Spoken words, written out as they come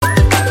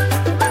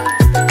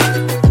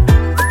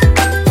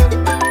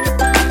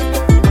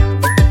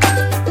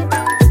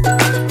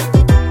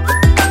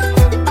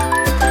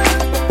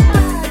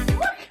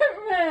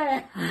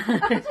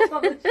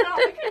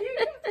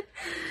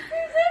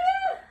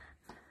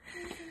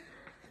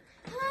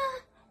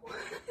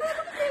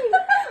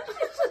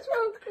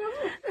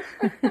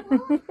I don't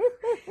know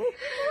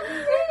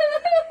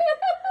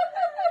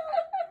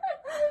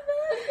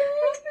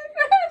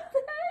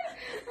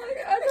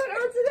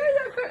what to do.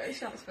 I've got it.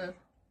 Shots first.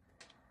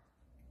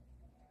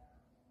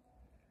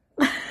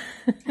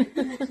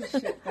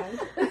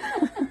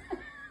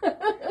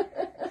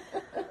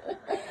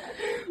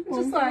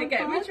 Just like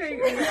get me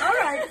drink.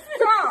 Alright,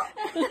 stop!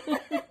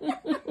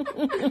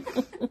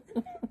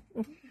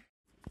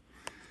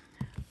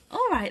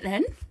 Alright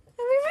then.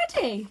 Are we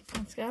ready?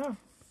 Let's go.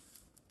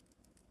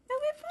 Are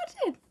we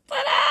potted?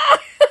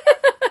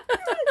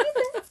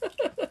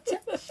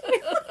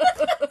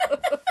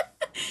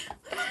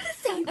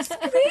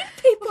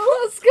 People,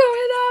 what's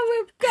going on?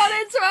 We've gone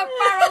into a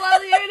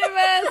parallel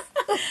universe.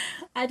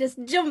 I just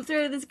jumped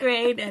through the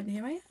screen and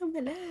here I am.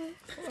 Hello.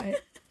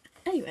 Right.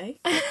 Anyway.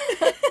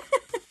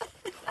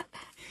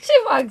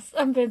 Chipmunks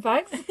and bin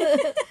bags.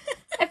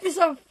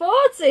 Episode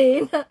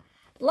 14.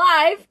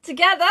 Live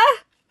together.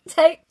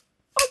 Take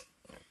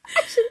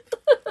action.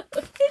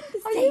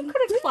 Oh, you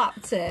could have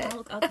clapped it.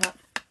 I'll clap.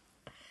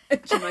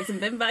 Chipmunks and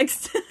bin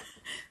bags.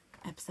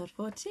 Episode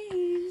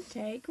 14.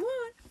 Take 1.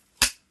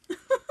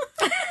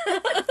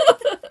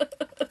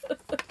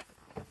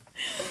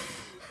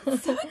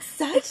 So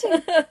exciting.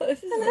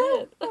 This is Hello.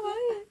 weird. How are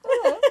you?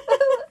 Hello.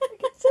 I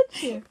can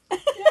touch you.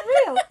 You're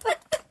real.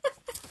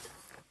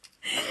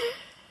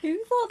 Who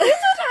thought this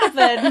would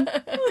happen?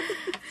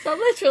 So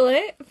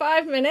literally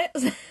 5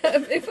 minutes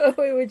before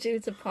we were due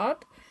to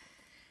pod,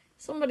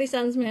 somebody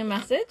sends me a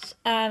message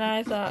and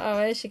I thought,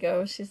 oh, here she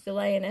goes. She's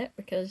delaying it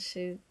because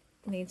she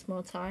needs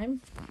more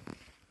time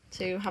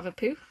to have a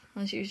poo,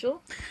 as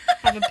usual.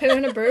 Have a poo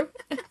and a brew.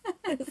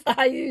 It's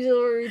our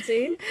usual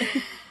routine.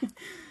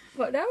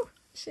 But no,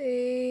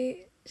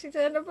 she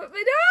turned up at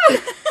my door.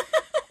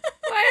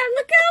 My Anne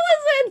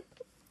McCallison.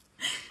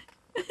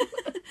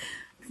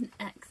 It's an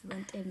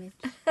excellent image.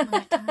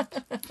 Might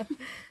add.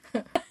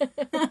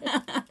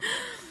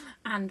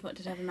 And what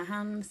did I have in my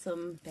hand?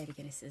 Some baby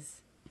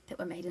Guinnesses that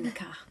were made in the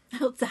car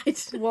outside.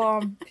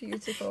 Warm,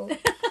 beautiful.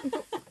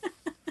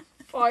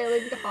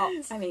 Boiling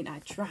hot. I mean, I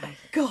tried.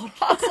 God,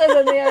 Hotter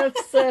than the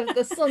earth's surface,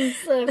 the sun's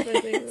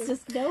surface. it's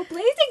just no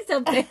pleasing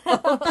some people.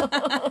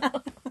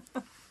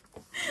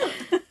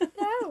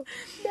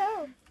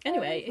 No.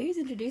 Anyway, who's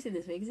introducing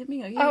this week? Is it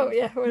me or you? Oh,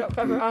 yeah, we're not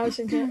preparing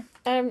here.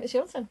 It's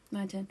your turn.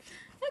 My turn.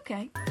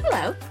 Okay.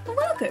 Hello and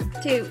welcome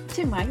to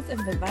Two Mags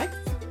and Bin Bags,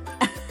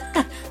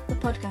 the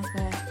podcast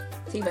where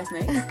two best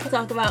mates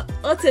talk about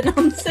utter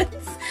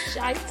nonsense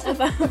Shite.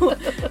 about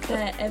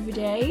their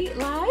everyday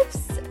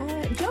lives.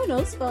 Join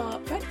us for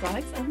red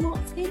flags and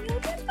what's in your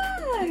bin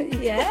bag.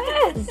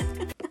 Yes.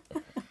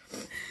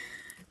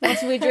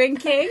 What are we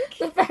drinking?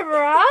 The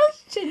beverage.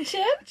 Chin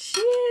chin.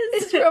 Cheers.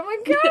 It's rum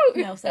and coke.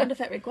 No sound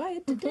effect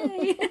required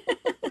today.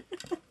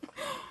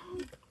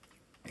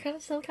 I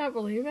still can't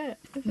believe it.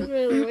 This is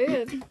really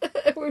weird.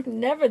 We've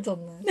never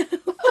done this.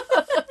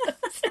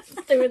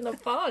 Since doing the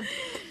pod.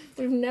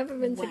 We've never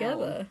been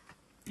together.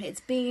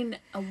 It's been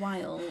a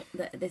while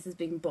that this has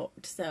been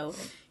booked, so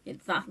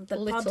it's that the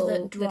pod Little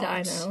that did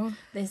I dropped know.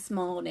 this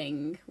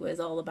morning was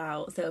all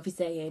about Sophie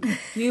saying,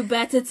 "You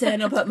better turn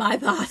up at my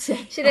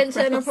party." She didn't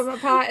turn up at my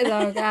party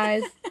though,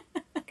 guys.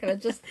 Can I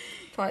just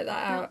point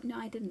that out? No,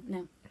 I didn't.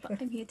 No,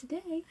 but I'm here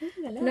today. Ooh,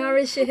 hello. Nor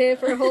is she here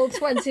for a whole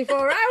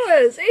 24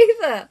 hours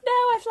either. No,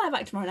 I fly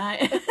back tomorrow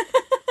night.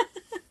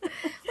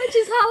 Which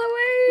is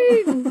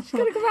Halloween. She's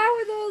gonna come out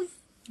with us.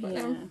 But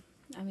Yeah, no.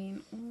 I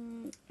mean,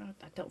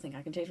 I don't think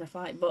I can change my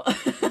flight, but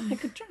I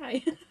could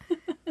try.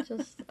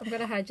 I'm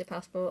gonna hide your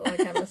passport, like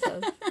Emma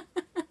says.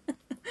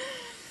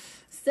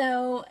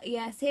 So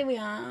yes, here we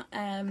are.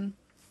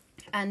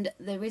 And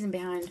the reason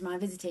behind my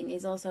visiting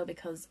is also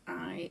because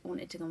I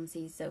wanted to go and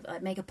see Sophie,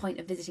 like make a point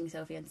of visiting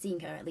Sophie and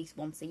seeing her at least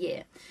once a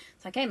year.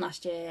 So I came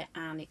last year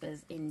and it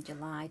was in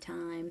July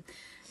time.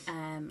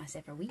 I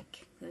stayed for a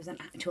week. It was an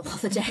actual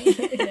holiday.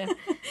 Yeah,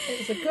 it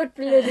was a good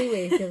bloody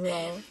week as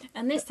well.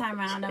 And this time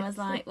round I was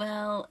like,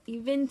 well,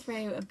 you've been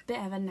through a bit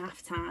of a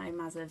naff time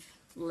as of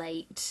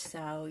late,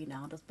 so, you know,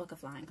 I'll just book a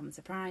flight and come and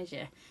surprise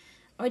you.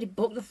 I already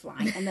booked the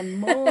flight and then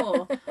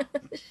more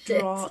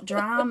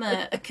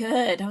drama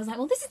occurred. I was like,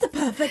 well, this is the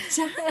perfect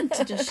time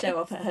to just show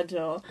up at her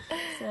door.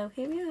 So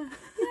here we are. Yay,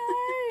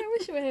 I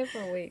wish you were here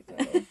for a week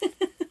though.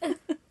 It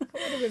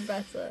would have been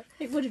better.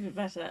 It would have been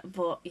better,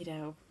 but, you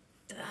know,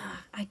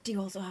 I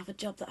do also have a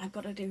job that I've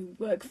got to do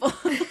work for.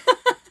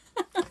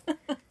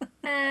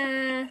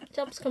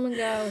 Jobs come and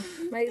go.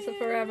 Mates are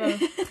forever.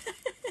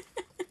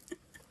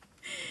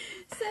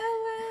 So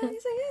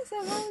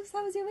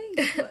how was your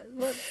week?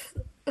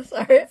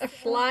 Sorry, a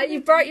fly? You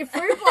brought your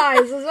fruit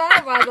flies as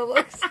well, by the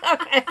looks of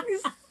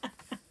things.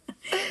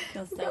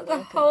 You're so The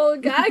welcome. whole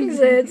gang's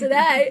here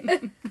today.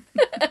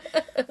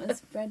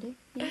 That's Freddie.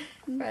 Yeah.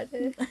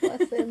 Freddie,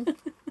 bless him.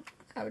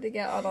 How did he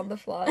get on the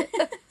flight?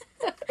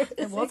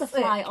 There was a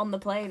fly on the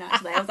plane,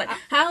 actually. I was like,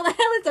 how the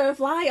hell is there a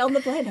fly on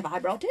the plane? Have I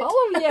brought it?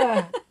 All of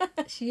you.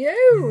 It's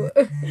you.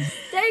 You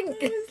stink.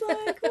 I was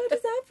like, what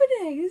is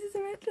happening? This is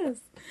a red goodness.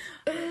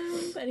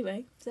 But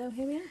anyway, so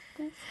here we are.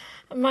 Yes.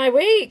 My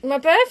week, my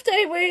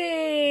birthday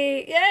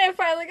week. Yay, I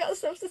finally got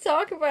stuff to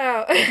talk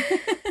about.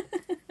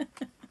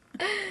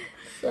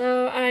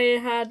 So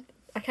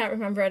I can't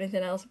remember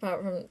anything else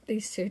apart from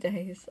these 2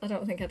 days. I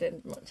don't think I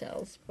did much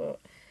else, but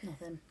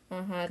Nothing.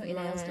 I had Got your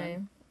nails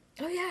done.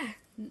 Oh yeah,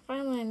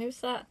 finally a new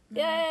set.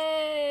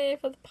 Yay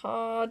for the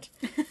pod.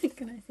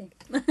 Can I see?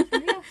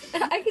 Yeah,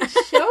 I can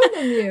show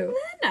them you.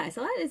 They're nice.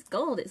 I like this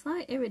gold. It's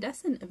like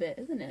iridescent a bit,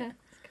 isn't it? Yeah,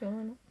 it's cool,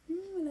 isn't it? I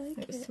like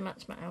It was to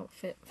match my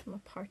outfit for my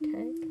party.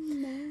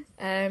 Nice.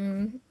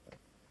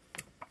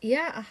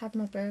 Yeah, I had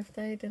my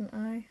birthday, didn't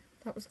I?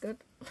 That was good.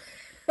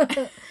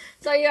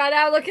 So you are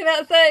now looking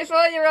at a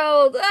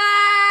 34-year-old.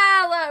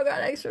 Ah, look, I've got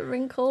an extra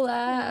wrinkle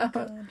there.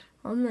 God.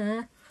 On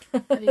there.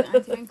 Have you got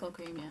anti-wrinkle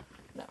cream yet?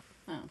 No.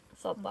 Oh,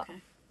 Sod that.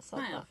 okay. Sod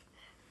I have. that.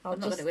 I'll I've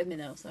not got it with me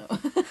though, so.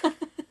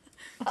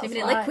 That's Too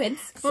many right.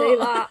 liquids. See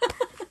that?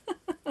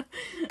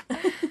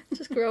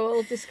 Just grow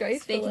old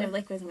disgracefully. Speaking of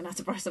liquids, I'm going to have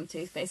to borrow some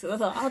toothpaste. So I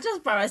thought, I'll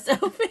just borrow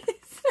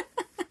Sophie's.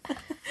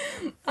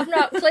 I've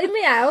not cleaned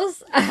my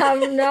house.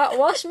 I've not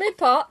washed my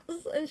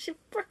pots. And she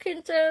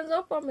freaking turns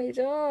up on me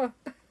door.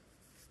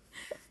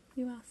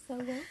 You are so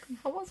welcome.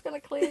 I was going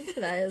to clean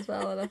today as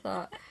well. And I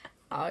thought,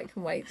 oh, it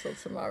can wait till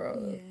tomorrow.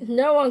 Yeah.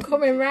 No one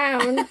coming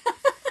round.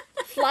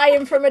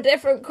 Flying from a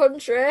different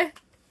country.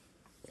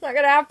 It's not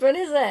going to happen,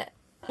 is it?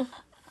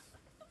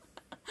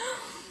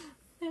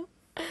 No.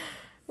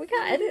 We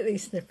can't edit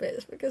these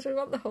snippets because we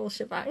want the whole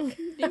shebang.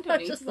 You don't I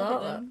need just to look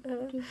thought at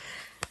that.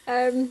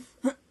 them.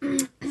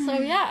 So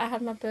yeah, I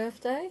had my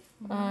birthday.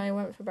 I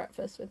went for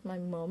breakfast with my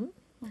mum.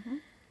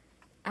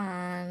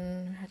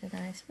 And we had a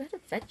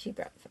veggie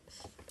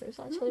breakfast. It was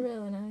actually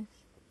really nice.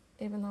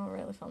 Even though I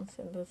really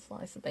fancied the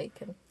slice of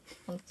bacon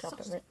on top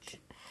of it.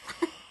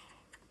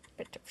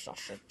 Bit of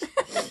sausage.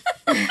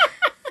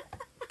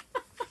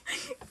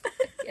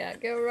 Yeah,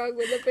 go wrong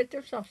with a bit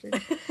of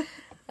sausage.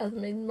 As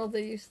my mother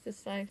used to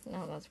say.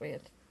 No, that's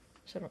weird.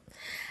 Shut up.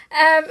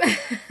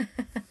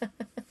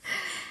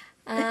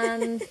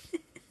 And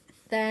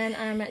then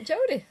I met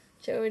Jodie.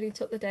 Jodie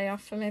took the day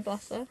off for me,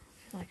 bless her.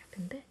 I feel like I've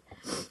been bit.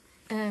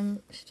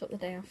 She took the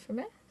day off for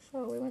me,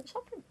 so we went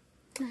shopping.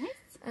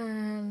 Nice.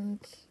 And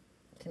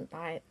didn't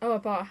buy it. Oh, I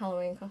bought a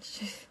Halloween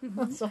costume.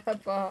 That's what I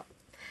bought.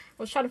 I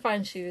was trying to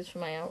find shoes for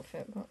my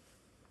outfit, but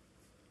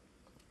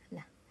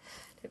no,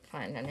 didn't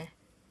find any.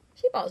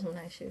 She bought some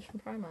nice shoes from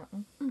Primark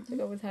to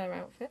go with her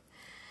outfit.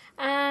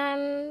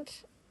 And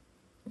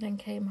then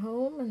came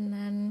home and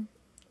then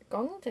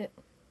gonged it.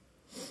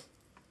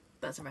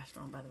 That's a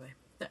restaurant, by the way.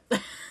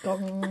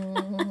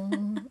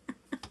 Gong.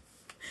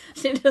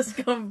 She just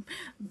come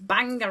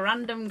bang a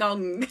random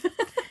gong.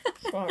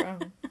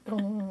 Gong.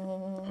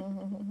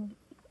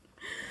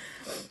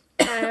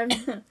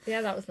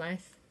 Yeah, that was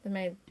nice. They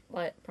made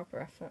like proper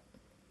effort.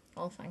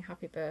 All sang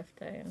happy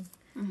birthday and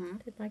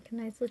did like a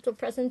nice little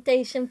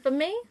presentation for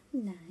me.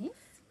 Nice.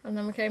 And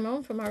then we came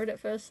home for Married at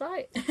First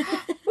Sight.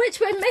 Which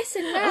we're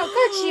missing now.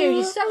 God,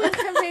 you're so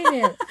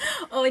inconvenient.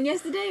 Oh, and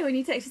yesterday when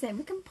you texted saying,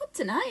 we can pub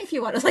tonight if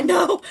you want. I was like,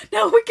 no,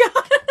 we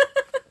can't.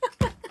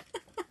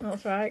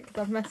 That's right,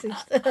 because I've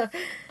messaged her.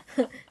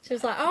 She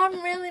was like, oh,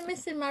 I'm really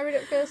missing Married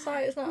at First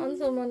Sight. It's not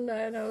until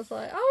Monday. And I was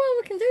like, oh,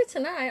 well, we can do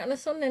tonight on a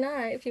Sunday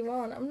night if you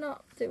want. I'm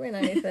not doing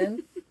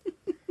anything.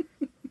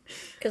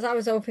 Because I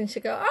was hoping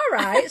she'd go, all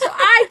right, so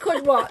I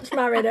could watch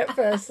Married at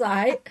First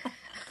Sight.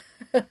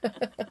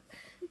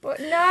 But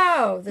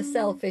no, the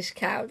selfish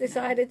cow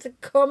decided to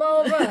come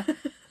over.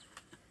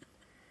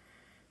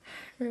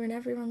 Ruin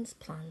everyone's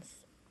plans.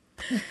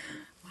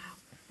 Wow.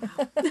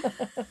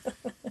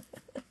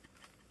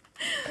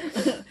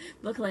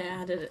 Luckily, I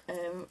had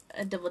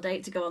a double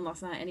date to go on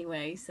last night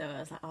anyway, so I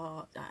was like,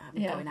 oh,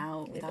 I'm going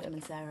out with Adam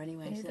and Sarah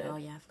anyway. She said, oh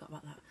yeah, I forgot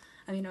about that.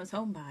 I mean, I was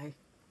home by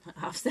like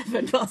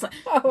 7:30, but I was like,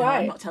 oh, no, right.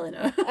 I'm not telling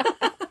her.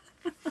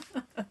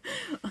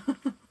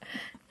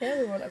 Yeah,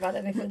 we wouldn't have had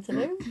anything to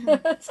do.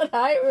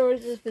 Tonight we would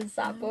have just been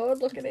sat bored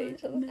looking at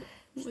each other,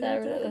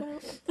 staring at her.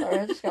 Sorry,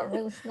 I just got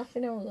really snuffy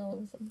nose all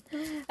of a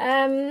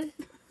sudden.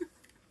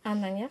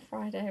 And then, yeah,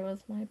 Friday was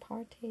my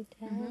party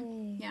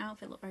day. Yeah,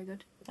 outfit looked very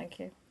good. Thank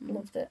you.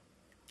 Loved it.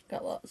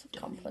 Got lots of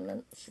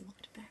compliments. She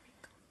looked very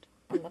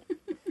good.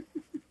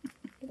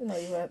 Even though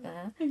you weren't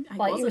there. I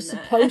Like you were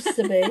wasn't supposed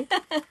to be.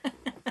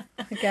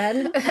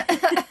 Again.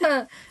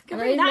 I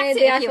know you've made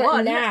the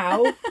effort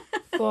now,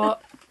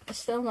 but it's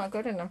still not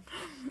good enough.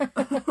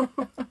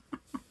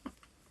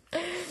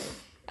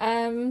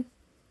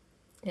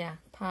 Yeah,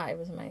 party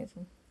was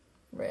amazing.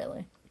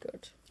 Really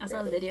good. I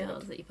saw the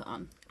videos that you put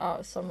on. Oh, it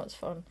was so much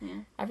fun.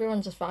 Yeah.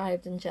 Everyone just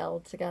vibed and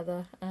gelled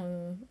together,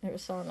 and it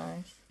was so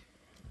nice.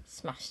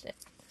 Smashed it.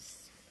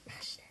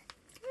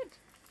 Good.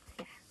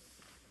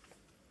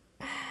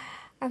 Yeah.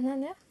 And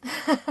then, yeah.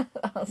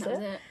 that was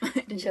it.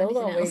 Didn't do Chilled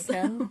all anything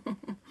else. weekend.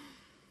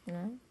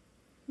 No.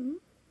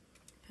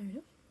 Fair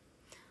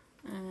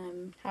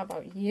enough. How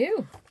about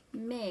you?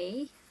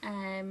 Me,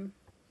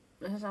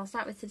 I'll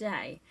start with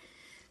today.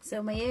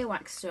 So my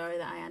earwax story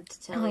that I had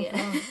to tell you.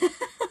 God.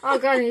 Oh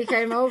God, and you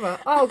came over.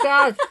 Oh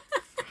God.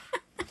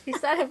 You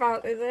said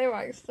about this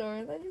earwax story,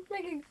 and then you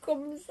freaking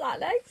come and sat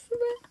next to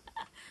me.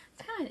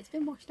 It's fine. It's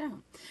been washed out.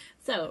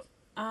 So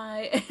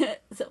I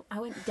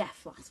went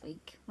deaf last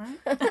week, right?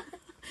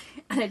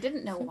 And I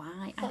didn't know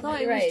why. I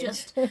thought it was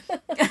just.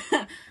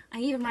 I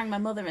even rang my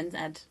mother and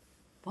said,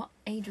 "What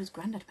age was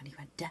Grandad when he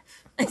went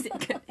deaf? Is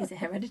it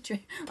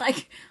hereditary?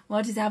 Like,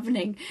 what is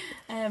happening?"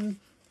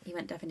 He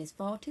went deaf in his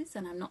 40s,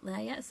 and I'm not there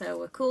yet, so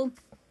we're cool.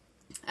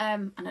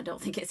 And I don't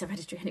think it's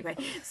hereditary anyway.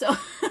 So,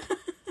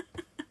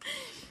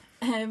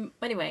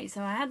 anyway,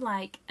 so I had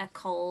like a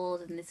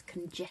cold and this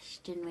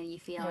congestion when you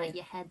feel like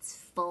your head's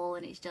full,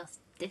 and it's just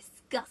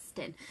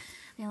disgusting.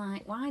 And you're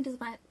like, why do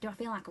I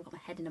feel like I've got my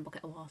head in a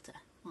bucket of water?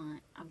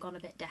 Like, I've got a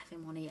bit deaf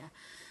in one ear,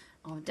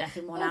 or deaf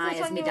in one eye,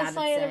 as my dad would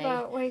say.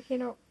 About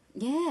waking up.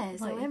 Yeah,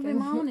 so every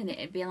morning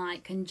it'd be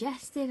like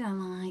congested, and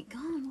I'm like,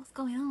 God, what's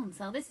going on?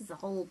 So this is the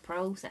whole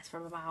process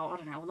from about, I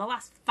don't know, the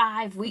last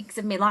 5 weeks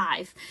of my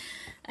life.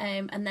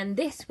 And then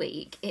this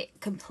week, it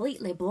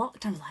completely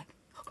blocked. I was like,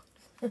 oh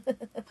God,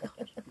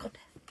 I've got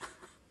deaf.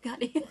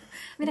 Can't hear.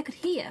 I mean, I could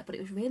hear, but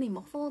it was really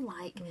muffled,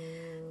 like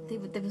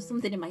there was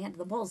something in my head.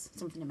 There was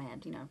something in my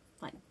head, you know,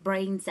 like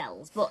brain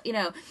cells, but, you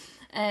know.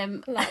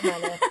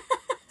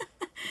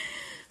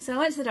 So I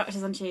went to the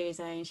doctor's on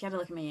Tuesday, and she had a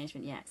look at me, and she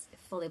went, yeah, it's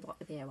fully blocked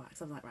with earwax.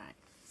 I was like, right.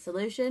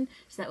 Solution?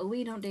 She said, well,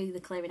 we don't do the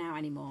clearing out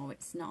anymore.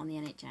 It's not on the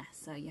NHS,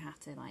 so you have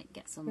to, like,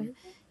 get some... Really?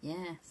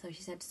 Yeah. So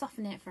she said,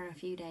 soften it for a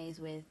few days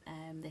with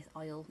this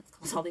oil. It's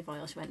called olive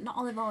oil. She went, not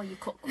olive oil you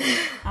cook with.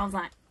 I was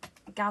like,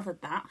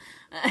 gathered that.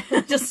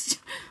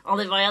 Just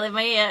olive oil in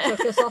my ear.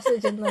 Took a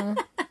sausage in there.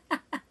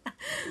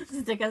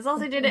 Stick a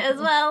sausage in it as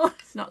well.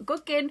 It's not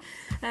cooking.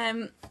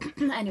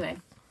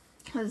 Anyway...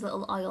 Those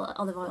little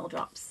olive oil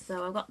drops.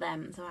 So I got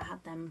them. So I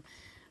had them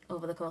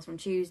over the course from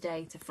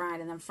Tuesday to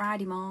Friday. And then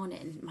Friday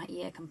morning, my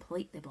ear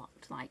completely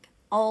blocked, like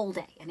all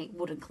day, and it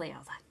wouldn't clear. I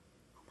was like,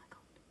 oh my God,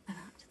 I've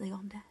actually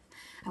gone deaf.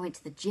 I went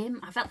to the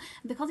gym. I felt,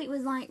 because it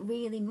was like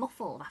really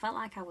muffled, I felt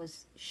like I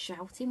was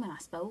shouting when I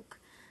spoke,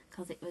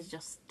 because it was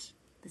just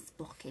this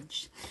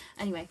blockage.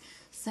 Anyway,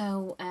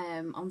 so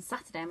on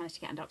Saturday I managed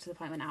to get a doctor's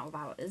appointment out of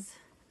hours.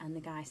 And the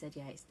guy said,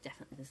 yeah, it's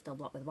definitely still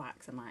blocked with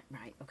wax. I'm like,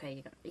 right,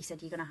 okay. He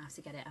said, you're going to have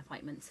to get an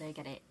appointment to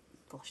get it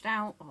flushed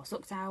out or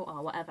sucked out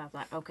or whatever. I was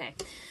like, okay,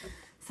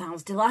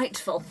 sounds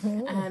delightful.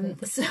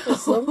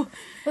 So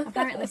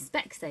apparently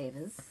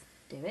Specsavers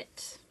do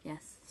it.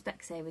 Yes,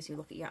 Specsavers who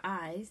look at your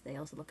eyes, they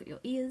also look at your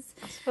ears.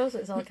 I suppose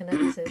it's all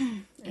connected.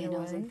 Ear,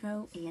 nose and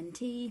throat,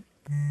 ENT.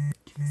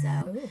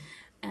 So,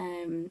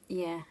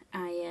 yeah,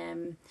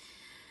 I've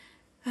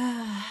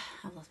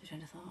lost my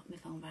train of thought. My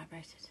phone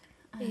vibrated.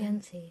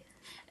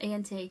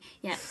 ENT,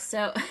 yeah,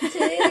 so...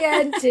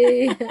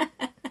 TNT.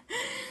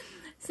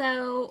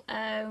 So he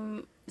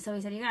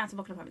said, you're going to have to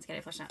book an appointment to get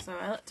it flushed out. So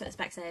I looked at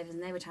Specsavers,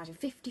 and they were charging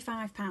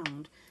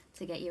 £55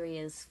 to get your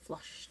ears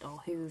flushed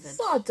or hoovered.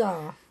 Sod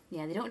off.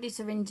 Yeah, they don't do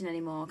syringing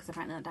anymore, because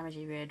apparently that damages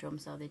your eardrum,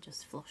 so they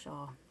just flush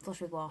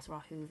with water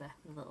or hoover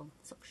with a little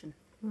suction.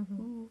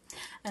 Mm-hmm.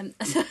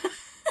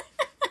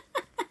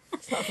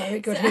 It's not a very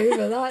good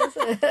hoover, that, is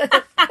it?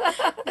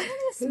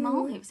 It's a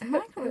small hoover, it's a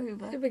micro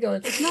hoover. Should be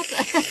going.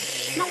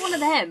 It's not one of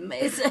them.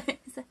 It's a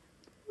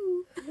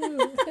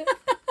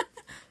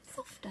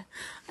softer.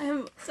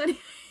 So anyway.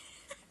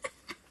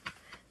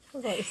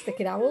 Sounds like you're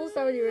sticking owls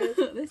down your ears.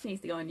 This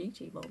needs to go on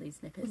YouTube, all these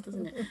snippets,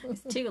 doesn't it?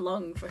 It's too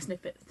long for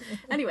snippets.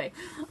 Anyway,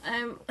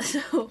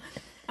 so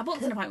I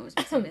booked an appointment with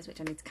Specsavers,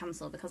 which I need to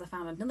cancel because I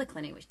found another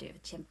clinic which do it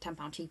for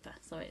 £10 cheaper,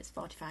 so it's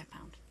 £45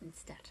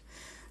 instead.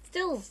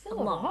 Still a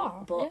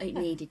lot, but it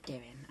needed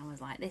doing. I was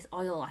like, this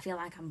oil, I feel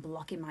like I'm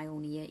blocking my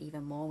own ear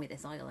even more with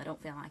this oil. I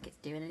don't feel like it's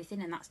doing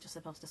anything, and that's just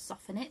supposed to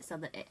soften it so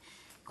that it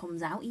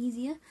comes out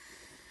easier.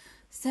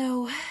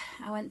 So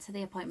I went to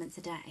the appointment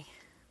today,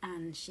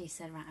 and she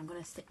said, right, I'm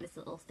going to stick this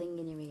little thing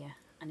in your ear,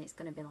 and it's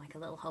going to be like a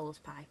little hose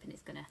pipe, and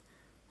it's going to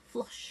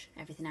flush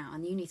everything out,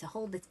 and you need to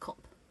hold this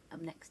cup up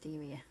next to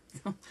your ear.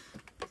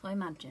 So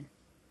imagine,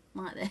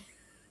 like this.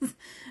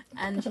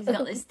 And she's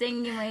got this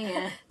thing in my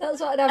ear.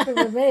 That's what happened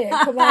with me. It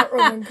come out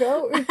rum and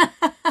coat.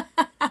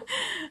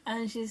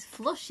 And she's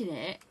flushing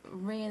it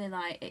really,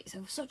 like, it's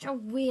such a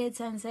weird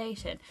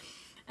sensation.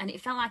 And it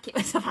felt like it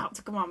was about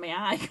to come on my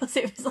eye because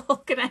it was all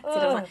connected.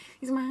 I was like,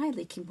 is my eye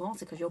leaking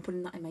water because you're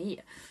putting that in my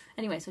ear?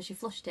 Anyway, so she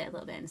flushed it a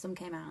little bit and some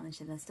came out, and then she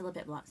said, there's still a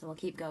bit black, so we'll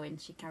keep going.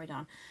 She carried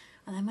on.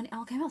 And then when it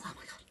all came out, I was like, oh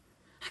my God,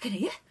 I can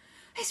hear.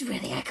 It's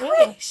really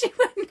echoey. She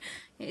went,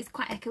 it's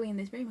quite echoey in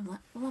this room. I was like,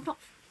 well, I've not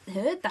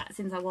heard that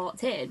since I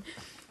walked in,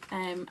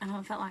 and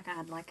I felt like I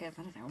had like a, I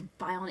don't know,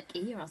 bionic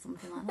ear or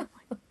something like that.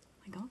 Like, oh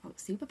my God, I've got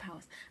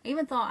superpowers. I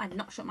even thought I'd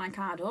not shut my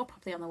car door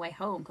properly on the way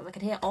home because I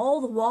could hear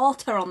all the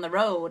water on the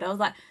road. I was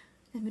like,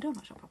 is my door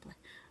not shut properly?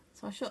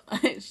 So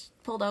I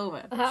pulled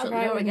over, shut the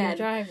door again.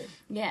 Driving.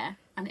 Yeah,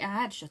 and I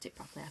had shut it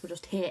properly. I could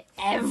just hear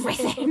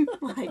everything,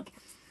 like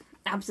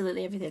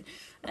absolutely everything.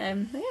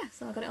 But yeah,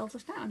 so I got it all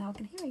flushed out, and now I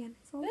can hear again.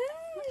 It's all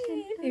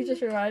You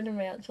just reminded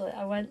me, actually.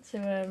 I went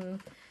to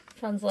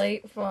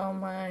translate for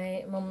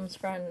my mum's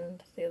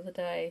friend the other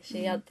day.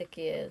 She had thick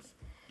ears,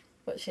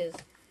 but she's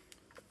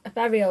a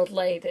very old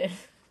lady.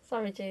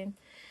 Sorry, Jean.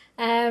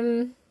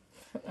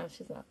 No,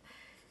 she's not.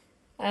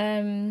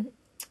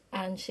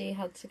 And she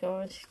had to go,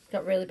 and she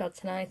got really bad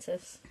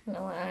tinnitus, like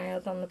I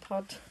had on the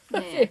pod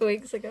a few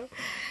weeks ago.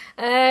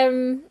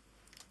 And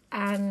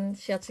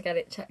she had to get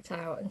it checked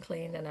out and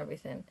cleaned and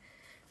everything.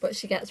 But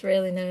she gets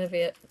really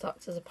nervy at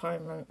doctor's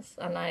appointments,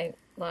 and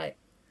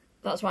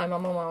that's why my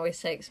mum always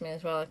takes me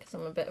as well, because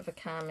I'm a bit of a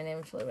calming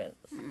influence.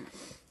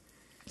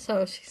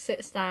 So she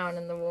sits down,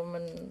 and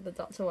the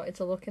doctor wanted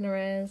to look in her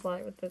ears,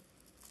 like with the,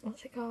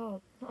 what's it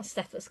called? Not a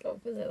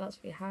stethoscope, is it? That's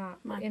for your heart.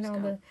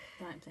 Microscope,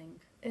 that thing.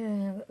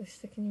 Yeah, that they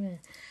stick in your ear.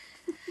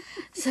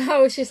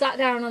 So she sat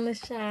down on this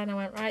chair, and I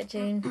went, right,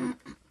 Jean.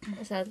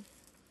 I said,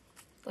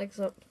 legs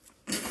up.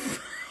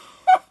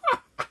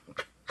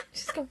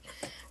 She's gone,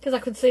 because I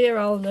could see her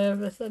all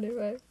nervous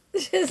anyway.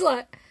 She's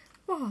like,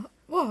 what?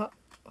 I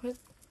went,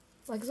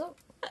 legs up.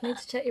 I need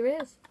to check your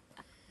ears.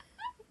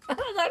 I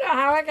don't know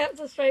how I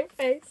kept a straight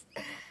face.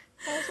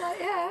 I was like,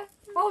 yeah,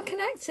 all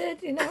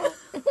connected, you know.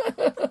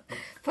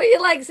 Put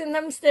your legs in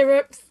them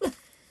stirrups.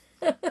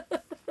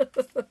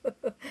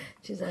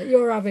 She's like,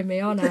 you're having me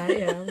on, aren't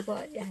you? I was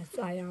like, yes,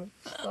 I am.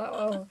 She's like,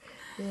 oh,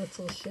 you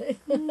little shit.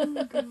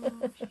 Oh,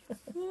 gosh.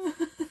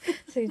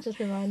 So you just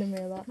reminded me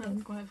of that.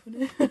 That's quite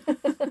funny.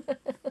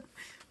 That's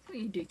what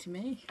you do to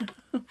me.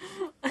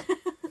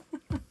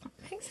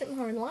 Makes it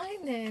more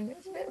enlightening.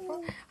 It's a bit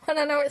fun. And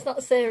I know it's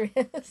not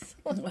serious.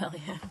 Well,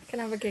 yeah. I can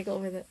have a giggle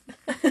with it.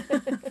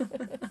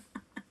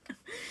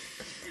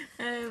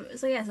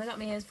 So yes, I got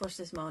my ears flushed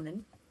this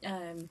morning.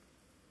 And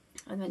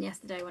then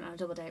yesterday I went on a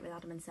double date with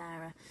Adam and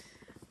Sarah.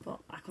 But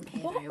I couldn't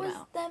hear very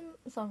well. What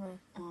was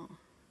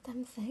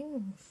them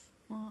things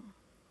What?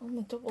 on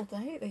the double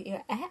date that you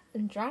ate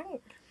and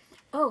drank?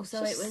 Oh,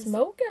 so Just it was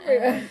smoke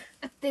everywhere.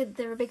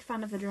 They're a big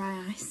fan of the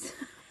dry ice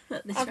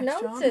at this I've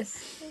restaurant.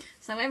 noticed.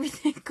 So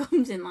everything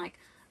comes in like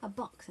a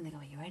box, and they go,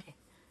 "Are you ready?"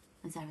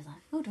 And Sarah's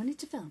like, "Oh, do I need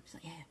to film?" She's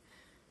like, "Yeah."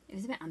 It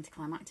was a bit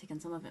anticlimactic on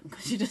some of it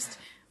because you just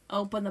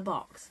open the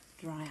box,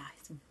 dry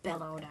ice,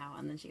 bellowed out,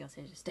 and then she goes,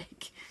 "Here's your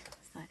steak."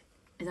 It's like,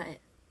 is that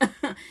it?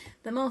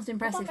 The most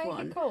impressive Does that make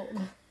one. it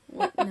cold?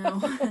 What? No.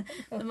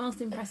 The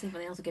most impressive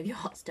one, they also gave you a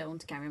hot stone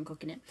to carry on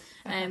cooking it.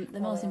 The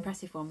most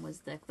impressive one was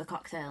the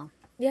cocktail.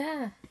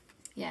 Yeah.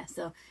 Yeah,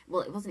 so,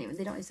 well, it wasn't even,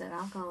 they don't even serve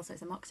alcohol, so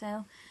it's a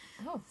mocktail.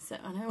 Oh. So,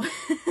 I know.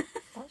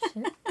 That's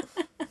shit.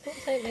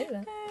 Don't take me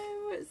then.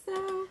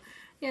 So,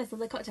 yeah, so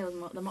the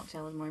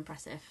mocktail was more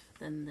impressive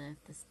than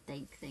the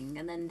steak thing.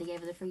 And then they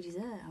gave us a free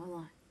dessert. I was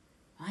like,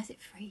 why is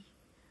it free?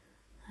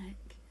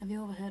 Like, have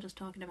you ever heard us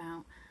talking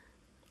about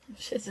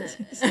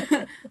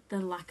the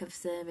lack of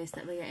service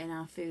that we get in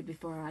our food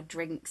before our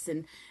drinks,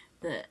 and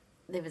that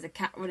there was a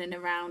cat running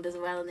around as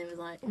well, and they was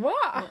like,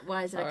 what?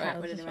 Why is there a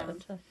cat running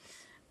around?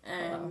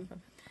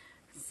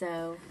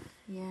 So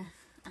yeah,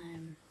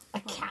 a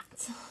cat.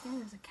 Yeah, there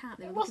was a cat.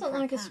 It wasn't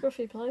like a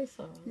scruffy place,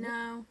 or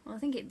no. Well, I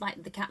think it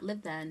the cat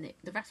lived there, and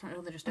the restaurant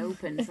only just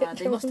opened, so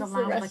they must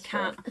allow the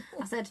cat.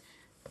 I said,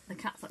 the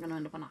cat's not going to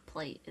end up on our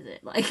plate, is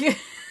it? Like,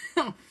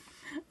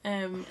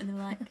 and they were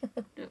like,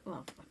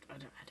 well, I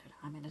don't know.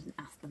 I mean, I didn't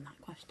ask them that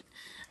question.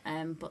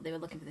 But they were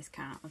looking for this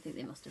cat. I think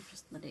they must have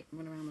just let it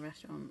run around the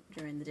restaurant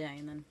during the day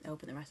and then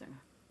open the restaurant and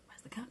go,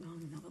 where's the cat gone?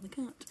 We've not got the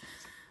cat.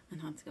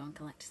 And had to go and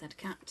collect said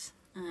cat.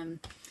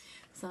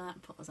 So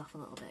that put us off a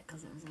little bit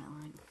because it was a bit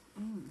like,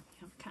 you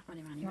have a cat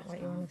running around your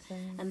restaurant. What you want to say.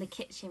 And the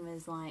kitchen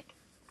was like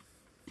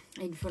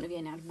in front of you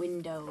and it had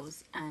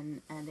windows,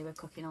 and they were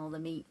cooking all the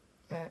meat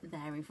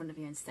there in front of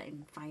you and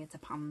setting fire to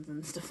pans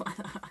and stuff like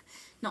that.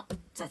 Not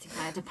setting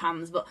fire to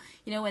pans, but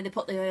you know when they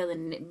put the oil in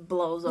and it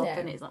blows up,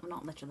 and it's like,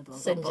 not literally blows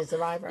up, singes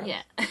the eyebrows.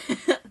 Yeah.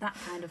 That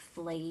kind of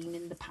flame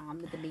in the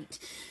pan with the meat.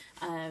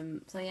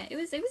 So yeah, it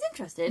was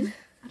interesting.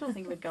 I don't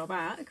think we'd go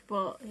back,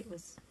 but it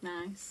was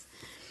nice.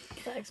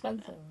 Is that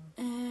expensive?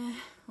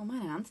 Well,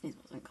 mine and Anthony's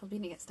wasn't, because we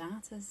didn't get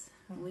starters.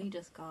 We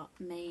just got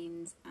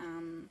mains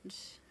and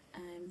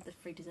the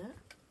free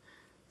dessert.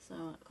 So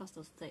it cost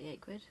us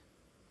 38 quid.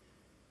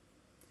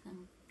 So,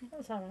 yeah.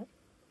 That's alright.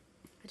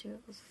 For two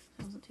of us.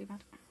 It wasn't too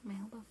bad. My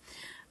elbow.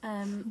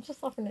 I'm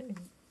just laughing at you.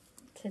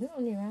 Tint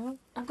on your arm.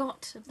 I've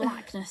got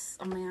blackness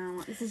on my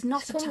arm. This is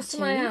not she a tattoo. comes to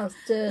my house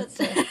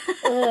dirty.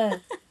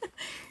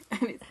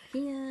 And it's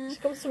here. She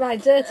comes to my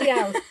dirty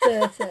house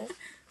dirty.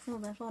 So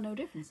therefore no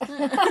difference.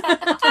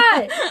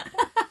 Hi.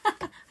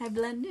 I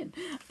blend in.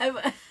 Do you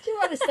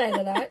want to stay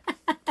the night?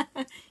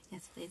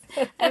 Yes, please.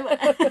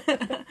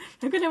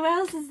 Look at who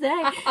else is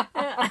there.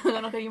 I'm going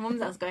to look at your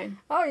mum's house going,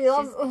 oh, you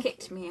she's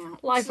kicked me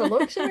out. Life of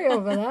luxury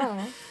over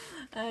there.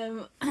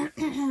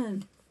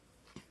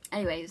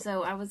 Anyway,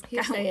 so I was...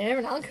 You stay here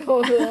and I'll go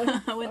over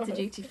there. I went to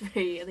duty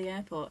free at the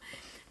airport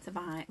to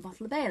buy a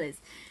bottle of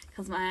Baileys,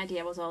 because my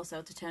idea was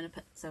also to turn up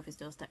at Sophie's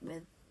doorstep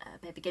with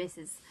baby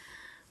Guinnesses.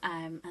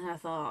 And I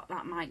thought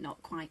that might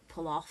not quite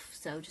pull off,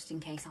 so just in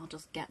case I'll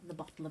just get the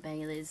bottle of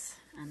Baileys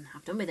and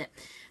have done with it.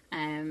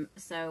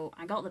 So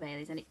I got the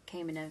Baileys and it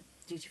came in a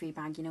duty-free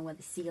bag, you know, where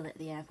they seal it at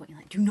the airport. You're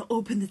like, do not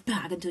open this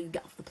bag until you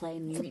get off the plane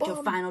and you reach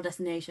your final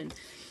destination.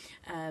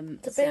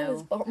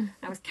 So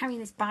I was carrying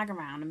this bag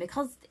around, and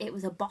because it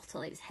was a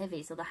bottle, it was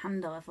heavy, so the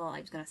handle, I thought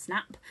it was going to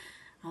snap.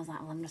 I was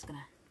like, well, I'm just going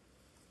to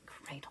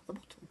trade off the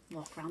bottle,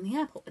 walk around the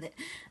airport with it.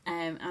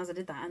 As I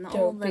did that, and all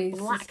Don't the be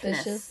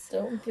blackness suspicious.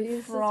 Don't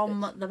be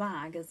from suspicious. the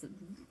bag has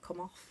come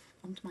off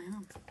onto my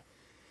hand.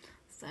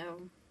 So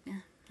yeah,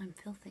 I'm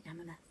filthy. I'm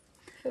a mess.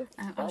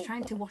 I was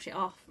trying to wash it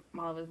off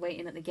while I was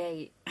waiting at the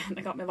gate, and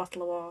I got my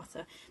bottle of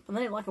water, but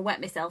then I wet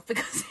myself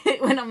because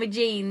it went on my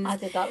jeans. I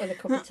did that with a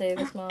cup of tea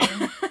this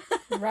morning,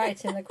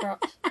 right in the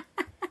crotch.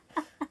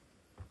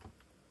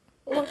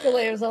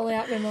 Luckily, it was only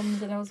at my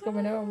mum's and I was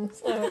coming home,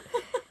 so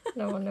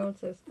no one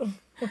noticed.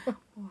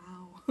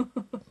 Wow.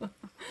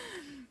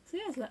 So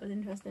yeah, so that was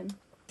interesting.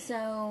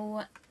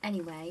 So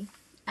anyway,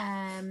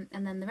 and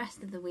then the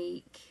rest of the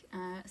week,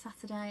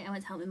 Saturday, I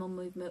went to help my mum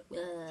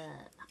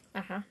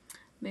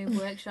move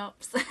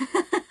workshops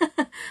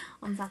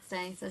on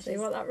Saturday. So she's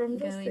what that room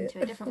does going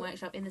to a different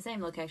workshop in the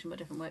same location but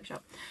different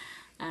workshop.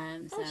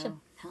 So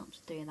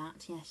helped do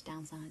that. Yeah, she's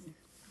downsizing.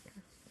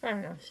 Fair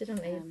enough. She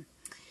doesn't need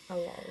a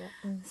lot of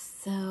that.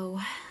 So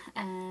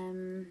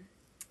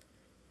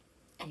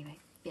anyway,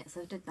 yeah.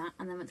 So I did that,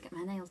 and then went to get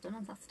my nails done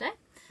on Saturday.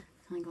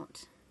 So I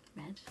got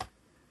red,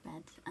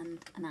 and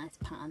a nice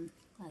pattern.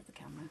 There's the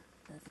camera.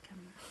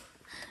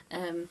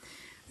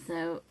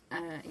 So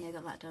yeah, I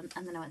got that done,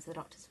 and then I went to the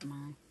doctor's for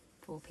my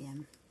 4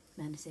 p.m.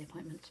 emergency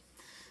appointment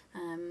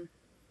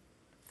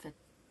for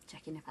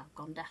checking if I've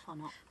gone deaf or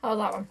not. Oh,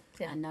 that one.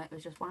 Yeah. And no, it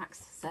was just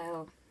wax.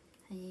 So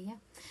there you go.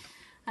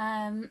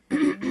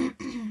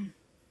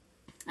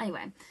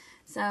 Anyway,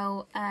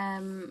 so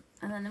and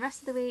then the rest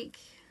of the week,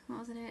 what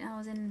was I doing? I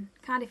was in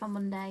Cardiff on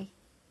Monday.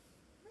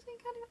 Was I in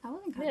Cardiff? I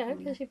was in Cardiff. Yeah,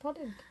 because you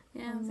podded.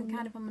 Yeah, I was in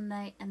Cardiff on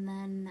Monday, and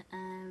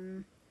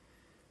then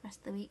rest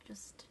of the week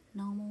just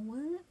normal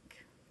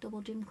work.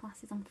 Double gym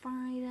classes on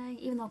Friday.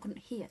 Even though I couldn't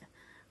hear,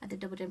 I did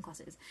double gym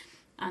classes,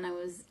 and I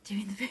was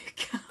doing the boot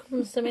camp.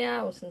 Comes to my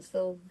house and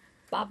still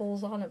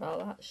babbles on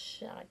about that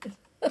shite.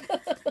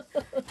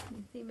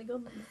 You see my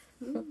gun?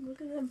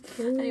 Look at them.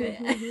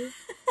 Anyway.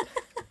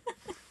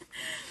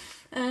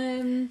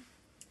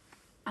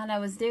 And I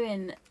was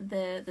doing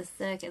the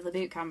circuit of the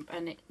boot camp,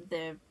 and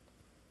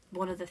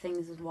one of the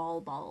things was wall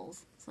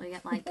balls. So you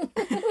get like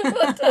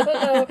I don't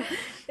know.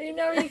 You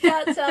know you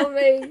can't tell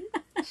me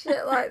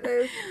shit like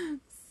this.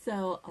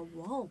 So a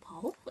wall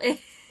ball is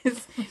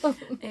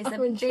it's a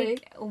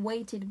big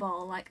weighted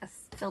ball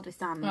filled with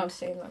sand. I've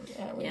seen them.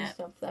 Yeah, we used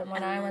to have them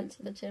when I went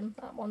to the gym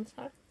at one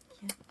time.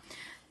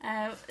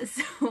 Yeah.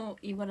 So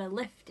you want to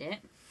lift it,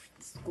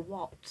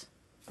 squat,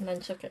 and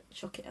then chuck it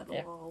at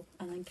the wall,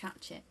 and then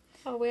catch it.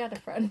 Oh, we had a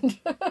friend.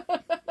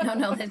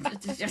 No,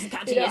 just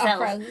catch it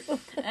yourself.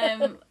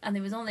 And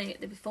there was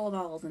 4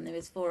 balls, and there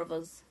was 4 of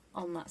us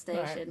on that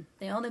station. Right.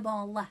 The only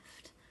ball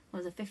left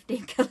was a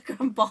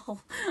 15-kilogram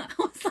ball. I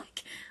was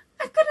like,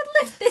 I've got to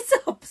lift this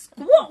up,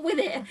 squat with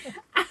it,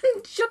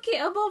 and chuck it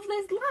above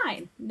this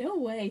line. No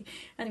way.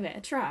 Anyway, I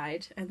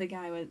tried, and the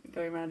guy went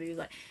going around, and he was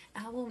like,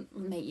 I won't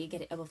make you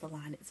get it above the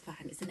line. It's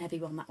fine. It's an heavy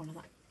one, that one. I was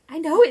like, I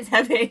know it's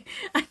heavy.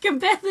 I can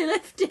barely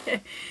lift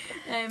it.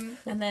 And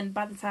then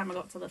by the time I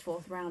got to the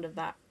 4th round of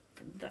that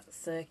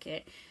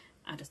circuit,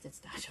 I just did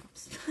star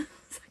jumps.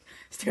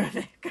 It's too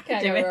heavy.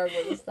 Can't go wrong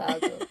with the star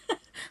jump.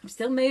 I'm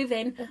still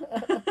moving.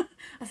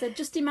 I said,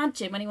 just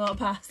imagine when he walked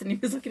past and he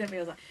was looking at me.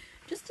 I was like,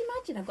 just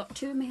imagine I've got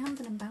 2 in my hands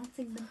and I'm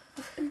bouncing them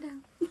up and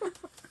down.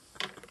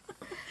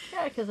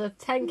 Yeah, because a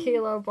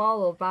 10-kilo ball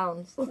will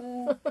bounce.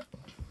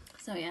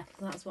 So yeah,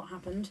 that's what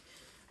happened.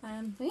 So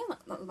yeah,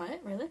 that was about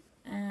it really.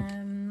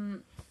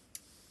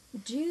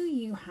 Do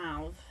you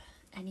have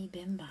any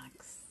bin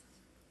bags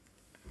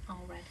or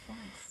red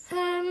flags?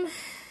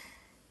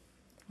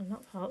 I've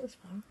not thought this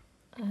far.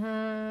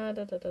 I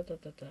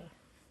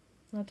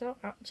don't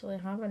actually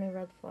have any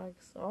red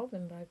flags or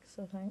bin bags,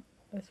 I think,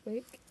 this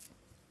week.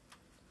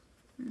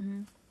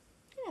 Mm-hmm.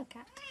 Hello,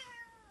 cat.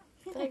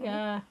 There you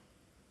go.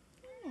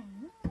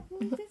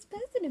 Who's this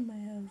person in my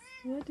house?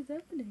 What is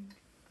happening?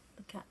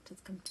 The cat has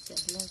come to say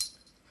hello.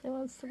 She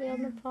wants to be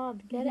on the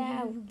pod. Get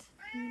out.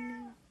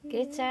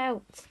 Get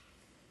out.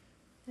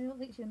 I don't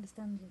think she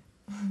understands you.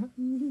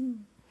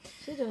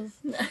 She does.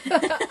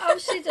 Oh,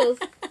 she does.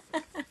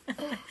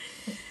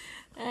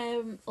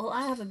 Well,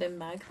 I have a bin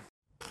bag.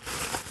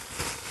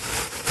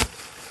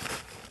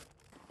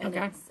 And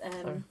okay. It's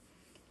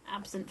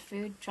absent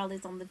food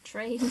trolleys on the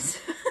trains.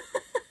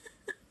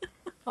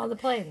 On the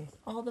planes?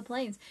 All the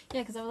planes.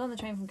 Yeah, because I was on the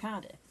train from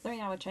Cardiff.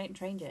 3-hour train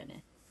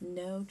journey.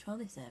 No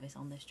trolley service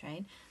on this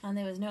train. And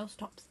there was no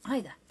stops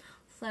either.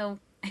 So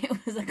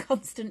it was a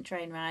constant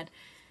train ride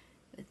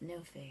with no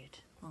food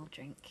or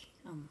drink.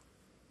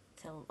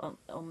 Till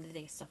only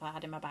the stuff I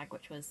had in my bag,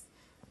 which was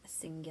a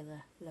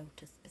singular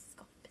Lotus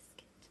biscuit.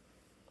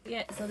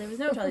 Yeah, so there was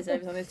no trolley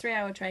service on this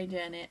 3-hour train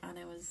journey, and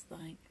I was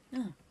like,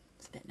 oh,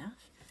 it's a bit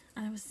naff.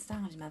 And I was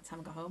starving by the time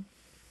I got home.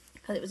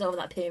 Because it was over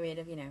that period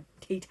of,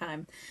 tea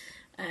time,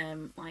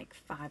 like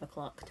 5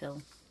 o'clock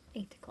till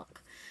 8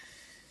 o'clock.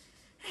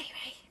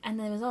 Anyway, and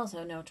there was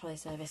also no trolley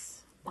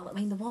service. Well, I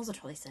mean, there was a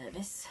trolley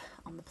service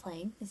on the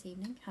plane this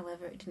evening.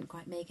 However, it didn't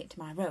quite make it to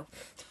my row.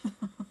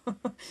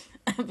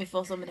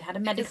 Before somebody had a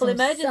medical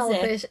emergency.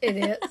 Selfish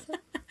idiots.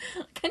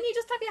 Can you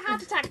just have your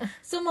heart attack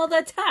some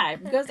other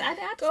time? Because I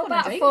just Go want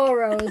back to drink. 4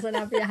 rows and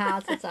have your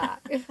heart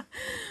attack.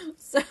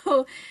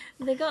 So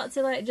they got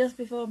to like just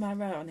before my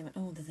row and they went,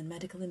 oh, there's a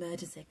medical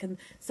emergency. Can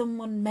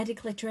someone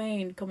medically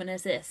trained come and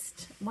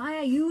assist? Why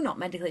are you not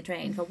medically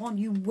trained? For one,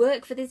 you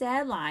work for this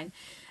airline.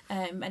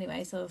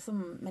 Anyway, so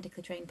some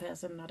medically trained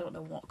person, I don't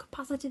know what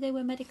capacity they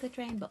were medically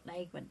trained, but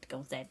they went to go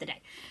and save the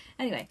day.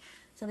 Anyway,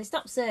 so they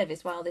stopped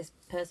service while this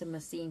person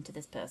was seen to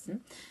this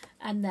person,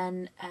 and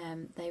then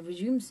they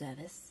resumed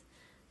service.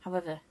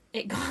 However,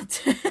 it got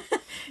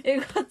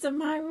to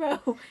my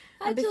row.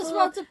 I just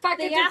want a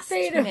packet of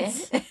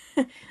peanuts.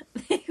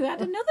 They had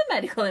another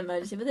medical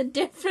emergency with a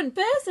different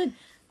person.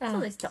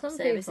 So they stopped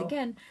service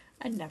again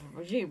and never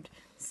resumed.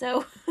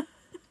 So,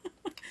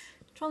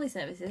 trolley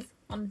services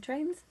on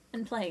trains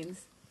and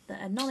planes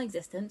that are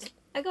non-existent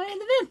are going in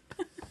the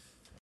bin.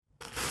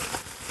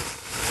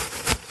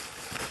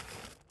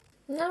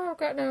 No, I've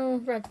got no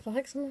red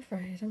flags, I'm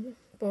afraid. I'm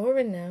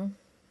boring now.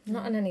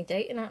 Not on any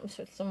dating apps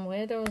with some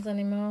weirdos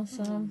anymore,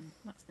 so...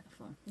 That's no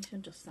fun. You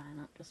should just sign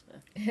up just for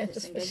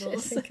just for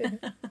giggles.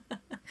 shits.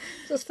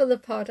 Just for the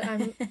pod.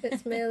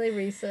 It's merely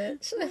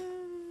research.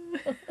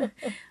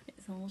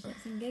 It's all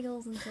shits and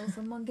giggles until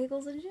someone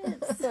giggles and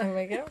shits. There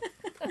we go.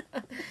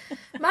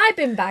 My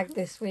bin bag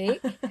this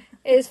week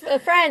is for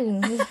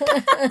friends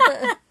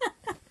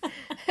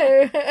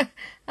who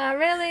are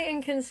really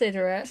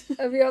inconsiderate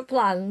of your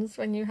plans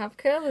when you have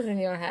curlers in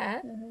your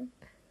hair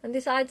and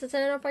decide to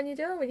turn up on your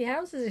door when your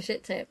house is a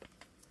shit tip.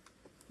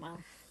 Wow.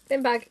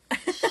 Bin bag.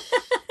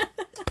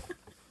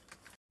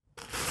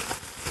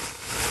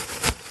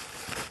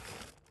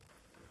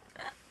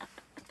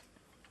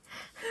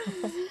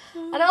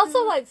 I'd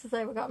also like to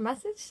say we got a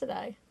message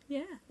today.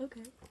 Yeah,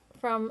 okay.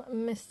 From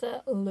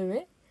Mr.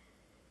 Louis,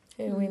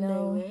 who we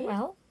know Louis.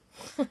 well.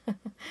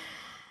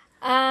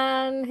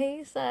 And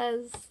he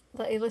says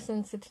that he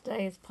listened to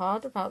today's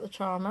pod about the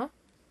trauma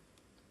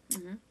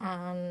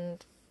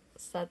and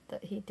said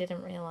that he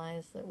didn't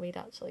realise that we'd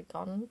actually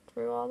gone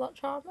through all that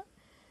trauma.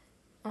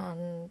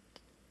 And,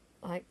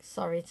 like,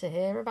 sorry to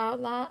hear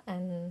about that.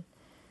 And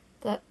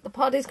that the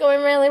pod is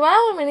going really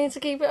well and we need to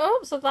keep it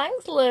up. So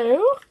thanks,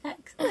 Lou.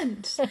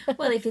 Excellent.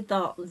 Well, if you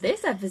thought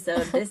this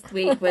episode this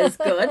week was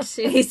good,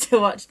 you need to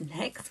watch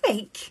next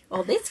week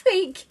or this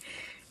week.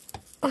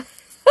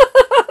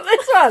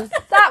 This one,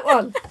 that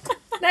one,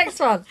 next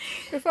one,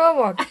 before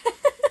one.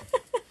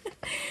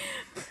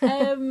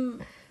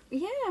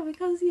 Yeah,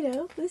 because, you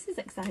know, this is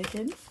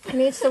exciting. He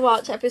needs to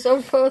watch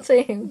episode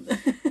 14.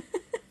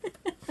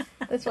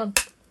 This one.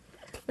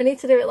 We need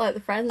to do it like the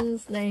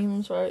Friends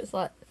names, where it's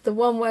like the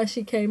one where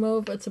she came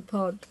over to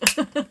pod.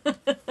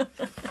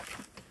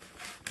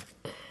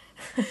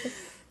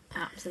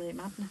 Absolute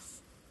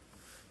madness.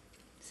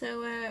 So,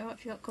 what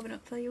have you got coming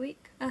up for your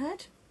week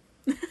ahead?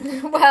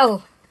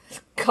 Well,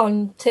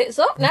 gone tits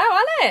up now,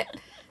 hasn't it?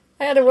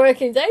 I had a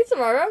working day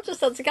tomorrow. I've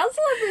just had to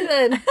cancel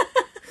everything.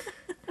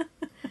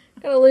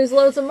 Gonna lose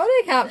loads of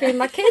money. Can't feed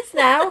my kids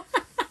now.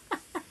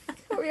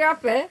 Hope you're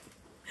happy.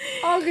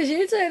 Oh, because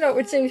you turned up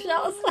with 2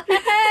 shots.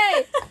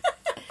 Hey!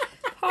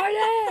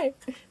 Party!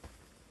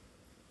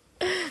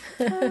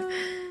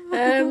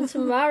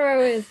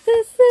 Tomorrow is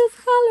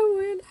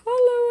Halloween.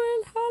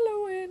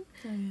 Oh,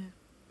 yeah.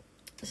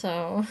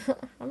 So,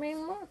 I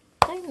mean, what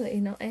a shame that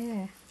you're not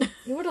here.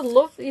 You would have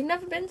loved... You've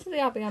never been to the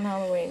Abbey on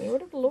Halloween. You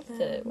would have loved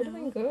it. It would have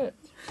been good.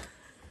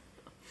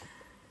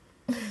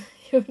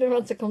 You would have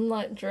had to come,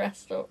 like,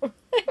 dressed up.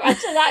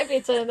 Imagine that if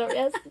you turned up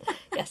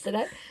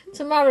yesterday.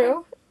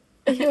 Tomorrow,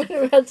 you would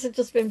have had to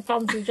just been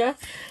fancy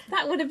dressed.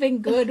 That would have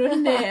been good,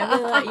 wouldn't it?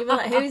 You'd be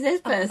like, who's this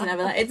person? I'd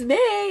be like, it's me,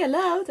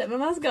 hello, take my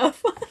mask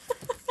off.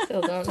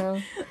 Still don't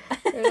know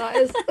who that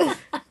is.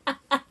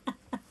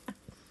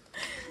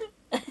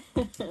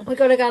 We're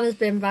going to go on his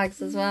bin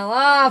bags as well.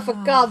 Ah, for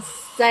God's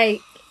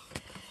sake.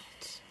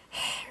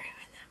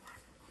 Ruin that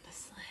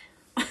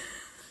one,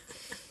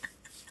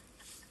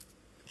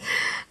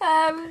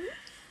 honestly.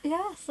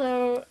 Yeah,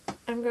 so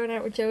I'm going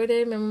out with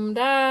Jodie, my mum and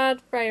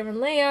dad, Freya and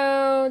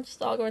Leo,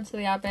 just all going to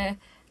the Abbey.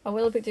 I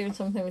will be doing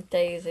something with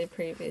Daisy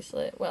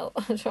previously. Well,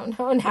 I don't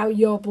know now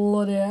you're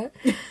bloody.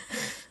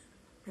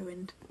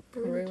 Ruined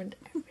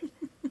Everything.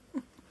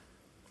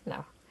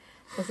 No.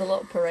 There's a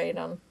little parade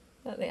on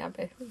at the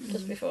Abbey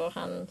just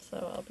beforehand,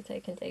 so I'll be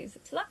taking Daisy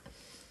to that.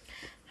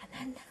 And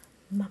then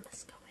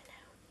Mama's going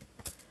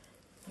out.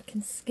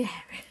 Looking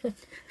scary.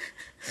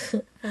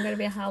 I'm going to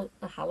be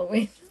a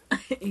Halloween.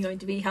 You're going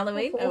to be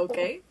Halloween?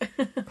 Okay.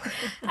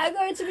 I'm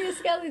going to be a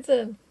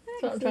skeleton.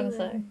 That's what I'm trying to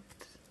say.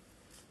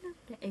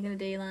 You're going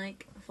to do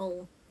like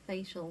full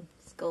facial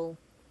skull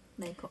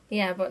makeup.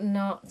 Yeah, but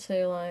not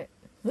too like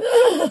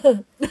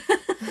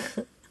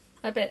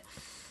a bit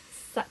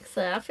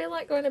sexy. I feel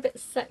like going a bit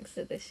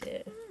sexy this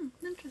year.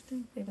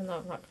 Interesting. Even though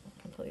I'm not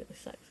completely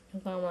sexy.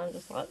 Because now I'm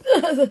just like...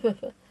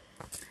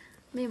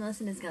 Me and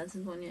Melissa did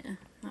skeletons one year.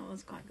 That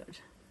was quite good.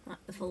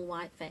 Like the full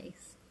white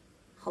face,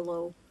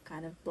 hollow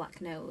kind of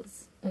black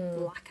nose,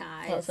 black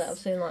eyes. That's it. I've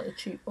seen like the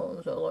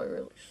cheekbones are like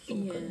really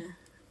sunken.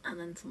 Yeah. And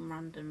then some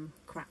random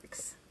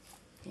cracks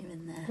here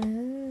and there.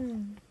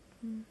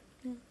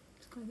 Yeah,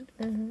 it's quite good.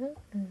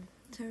 Mm-hmm.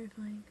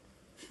 Terrifying.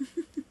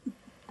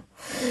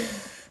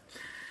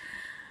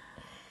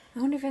 I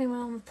wonder if anyone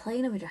on the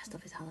plane will be dressed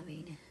up as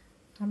Halloween.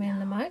 I mean,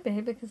 there might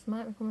be, because they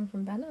might be coming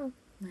from Benno.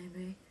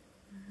 Maybe.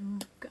 Oh,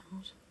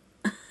 God.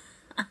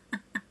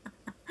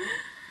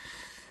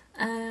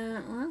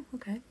 Well,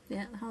 okay.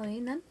 Yeah,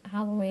 Halloween then.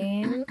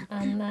 Halloween,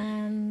 and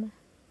then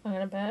I'm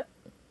gonna burp.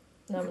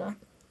 No, I'm not.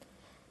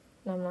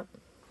 No, I'm not.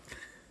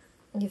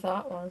 You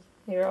thought I was.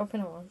 You were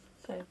hoping I was.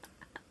 So.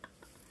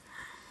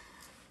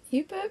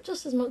 You burp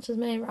just as much as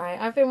me, right?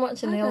 I've been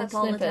watching the old burp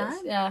all the snippets.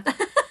 time. Yeah.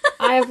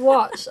 I have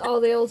watched all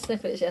the old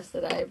snippets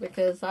yesterday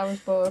because I was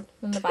bored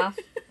in the bath.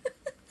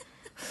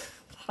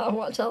 I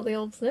watched all the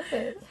old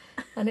snippets.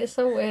 And it's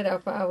so weird how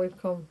far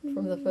we've come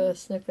from the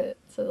first snippet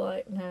to,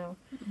 like, now.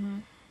 Mm-hmm.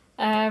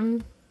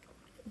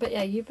 But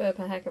yeah, you burp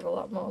a heck of a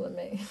lot more than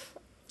me.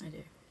 I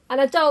do. And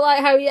I don't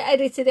like how you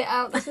edited it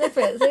out, the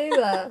snippets,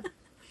 either.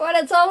 When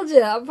I told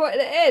you I'm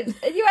putting it in,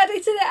 and you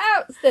edited it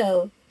out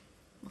still.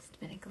 Must have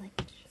been a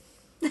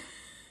glitch.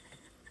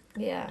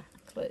 Yeah,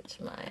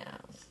 glitch my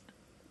ass.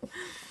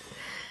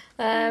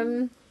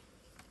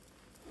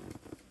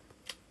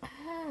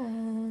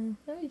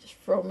 You just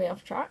throw me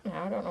off track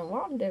now. I don't know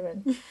what I'm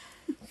doing.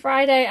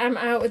 Friday, I'm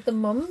out with the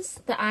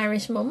mums, the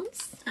Irish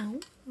mums. Oh.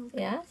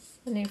 Okay. Yes,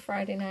 a new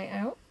Friday night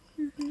out.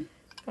 Mm-hmm.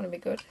 Gonna be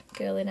good.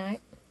 Girly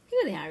night.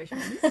 You're the Irish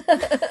ones. So,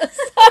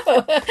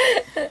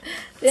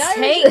 the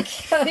Take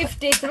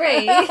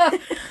 53.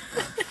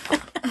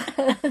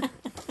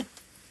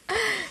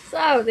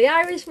 So, the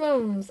Irish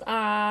mums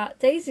are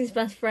Daisy's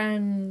best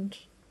friend's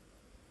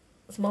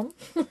mum,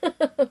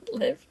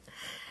 Liv.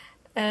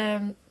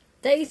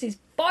 Daisy's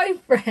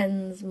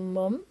boyfriend's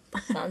mum,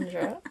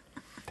 Sandra.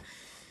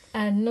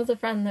 Another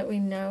friend that we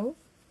know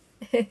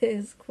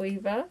is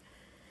Quiva.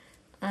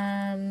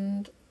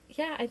 And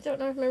yeah, I don't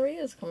know if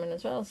Maria's coming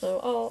as well. So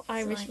all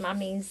Irish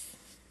mammies.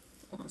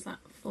 What's that?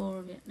 4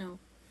 of you? No,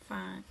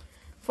 5.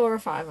 4 or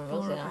 5 of us, 4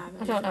 or yeah.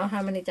 5 I don't know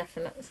how many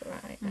definites there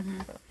are. Mm-hmm.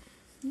 But,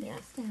 yeah.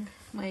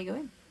 Where are you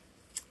going?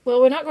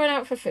 Well, we're not going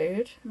out for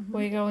food. Mm-hmm.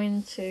 We're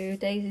going to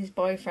Daisy's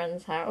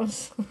boyfriend's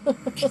house.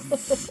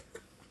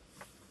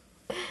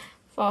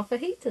 For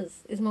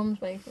fajitas. His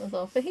mum's making us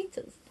all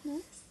fajitas.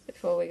 Nice.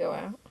 Before we go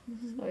out.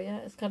 Mm-hmm. So yeah,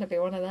 it's got to be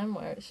one of them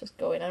where it's just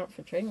going out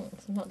for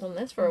drinks. I've not done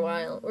this for a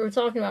while. We were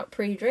talking about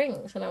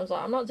pre-drinks and I was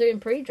like, I'm not doing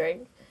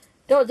pre-drink.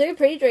 Don't do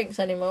pre-drinks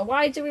anymore.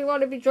 Why do we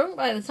want to be drunk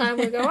by the time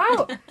we go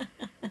out?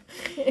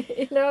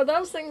 You know,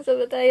 those things are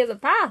the day of the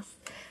past.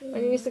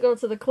 When you used to go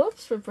to the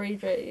clubs for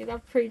pre-drink, you'd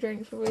have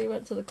pre-drinks before you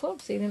went to the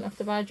club so you didn't have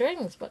to buy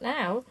drinks. But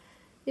now,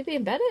 you'd be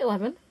in bed at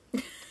 11.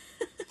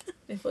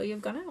 Before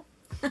you've gone out.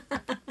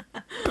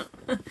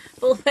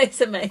 Full face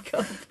of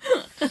makeup.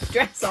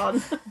 Dress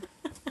on.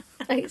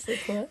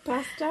 Basically.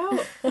 Passed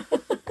out. So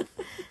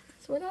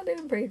we're not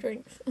doing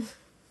pre-drinks.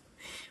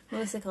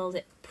 Melissa calls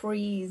it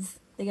prees.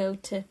 They go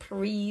to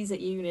prees at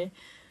uni.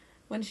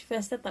 When she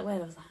first said that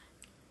word, I was like,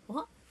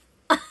 what?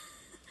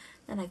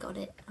 Then I got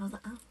it. I was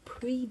like, oh,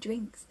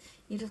 pre-drinks.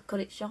 You just cut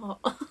it short.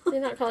 Do you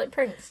not call it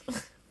prinks?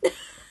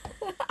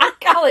 I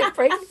call it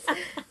prinks.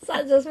 Is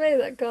that just me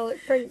that call it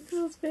prinks?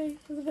 Must be.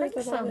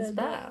 Prinks sounds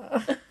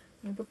better.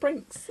 Yeah, but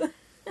prinks.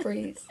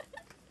 Breeze.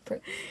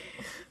 Prinks.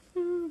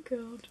 Oh,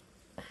 God.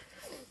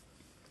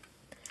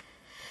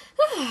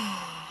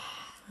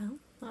 Well,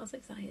 that was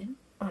exciting.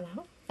 I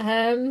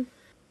know.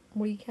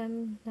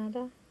 Weekend,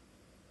 nada?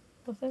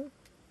 Nothing?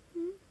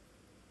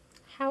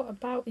 How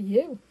about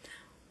you?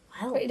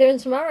 Well, What are you doing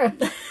tomorrow?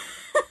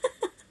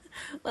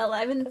 well,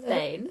 I'm in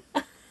Spain.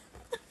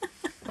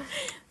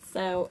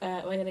 So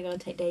we're going to go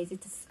and take Daisy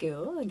to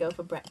school and go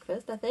for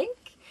breakfast, I think.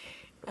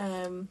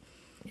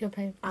 You're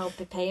paying. I'll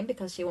be paying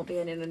because she won't be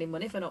earning any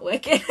money for not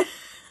working.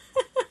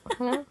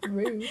 Well,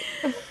 rude.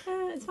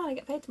 It's fine, I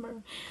get paid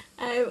tomorrow.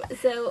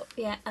 So,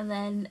 yeah, and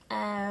then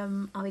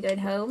I'll be going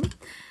home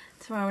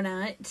tomorrow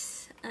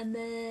night. And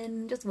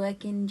then just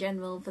work in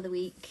general for the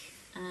week.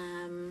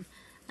 And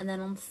then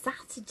on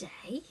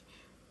Saturday,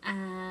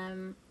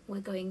 we're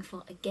going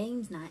for a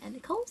games night at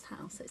Nicole's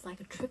house. So it's like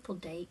a triple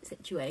date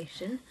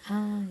situation.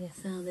 Ah, yes.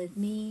 So there's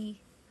me,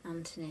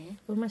 Anthony,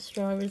 All my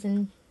strawberries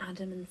in.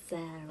 Adam and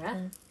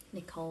Sarah,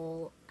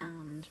 Nicole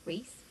and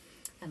Reese.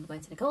 And we're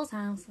going to Nicole's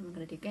house and we're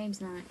going to do games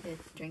night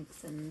with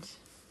drinks and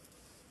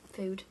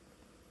food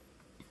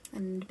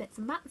and bits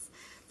and bats.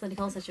 So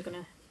Nicole said she's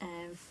going to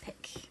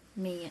pick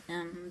me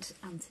and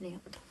Anthony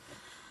up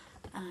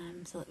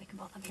so that we can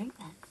both have a drink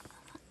then. I was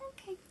like,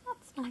 okay,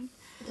 that's fine.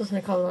 Does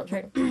Nicole not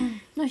drink?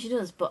 No, she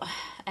does, but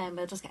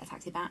we'll just get a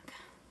taxi back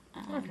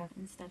Okay.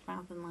 instead,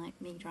 rather than like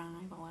me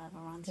drive or whatever,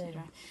 or Anthony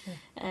drive.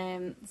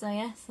 Yeah. So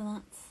yeah,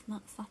 so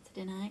that's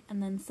Saturday night,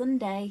 and then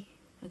Sunday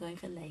we're going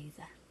for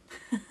laser.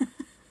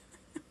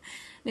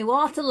 My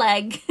water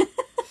leg.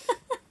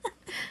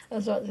 I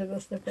was watching the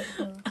snippet.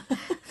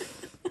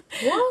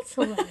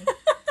 Water leg?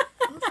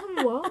 What's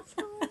a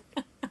water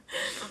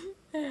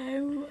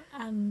leg?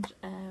 And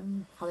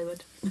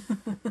Hollywood.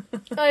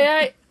 Oh,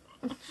 yeah.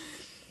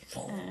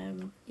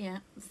 Yeah,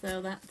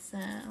 so that's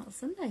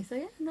Sunday. So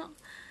yeah, not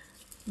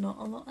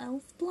a lot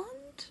else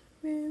planned,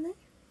 really.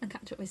 I'll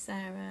catch up with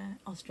Sarah,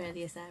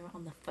 Australia Sarah,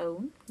 on the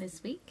phone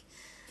this week.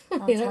 You're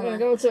not going to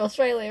go to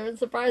Australia and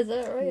surprise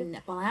her, are you? No,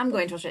 well, I am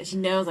going to Australia. She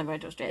knows I'm going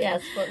to Australia.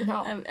 Yes, but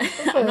not. I'm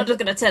not just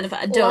going to turn up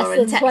at a door and less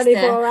than text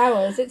 24 her.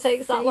 hours. It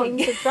takes that long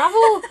to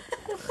travel.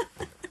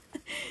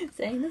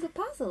 Saying there's a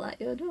parcel at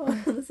your door.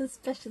 There's a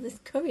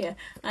specialist courier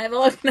I have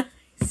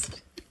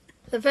organised.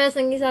 The first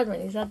thing he said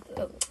when he said...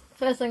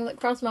 First thing that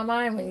crossed my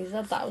mind when he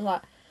said that, I was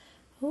like,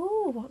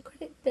 oh, what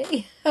could it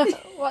be?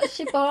 What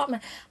she bought me?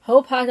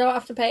 Hope I don't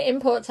have to pay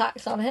import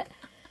tax on it.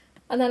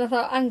 And then I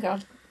thought, hang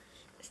on,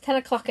 it's 10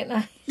 o'clock at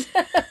night.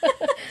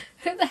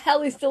 Who the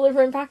hell is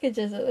delivering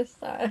packages at this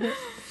time?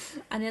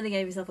 I nearly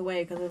gave myself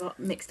away because I got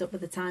mixed up with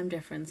the time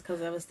difference,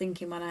 because I was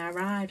thinking when I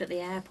arrived at the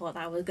airport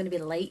that I was going to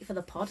be late for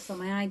the pod, so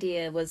my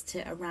idea was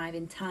to arrive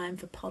in time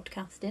for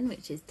podcasting,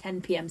 which is 10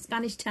 p.m.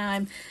 Spanish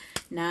time,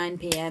 9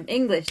 p.m.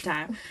 English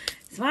time.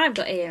 So I've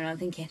got here and I'm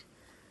thinking,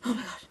 oh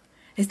my god,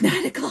 it's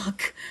 9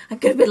 o'clock, I'm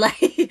going to be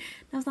late. And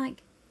I was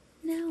like,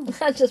 no.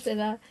 I'd just be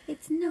there.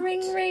 It's not.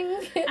 Ring, ring.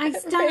 I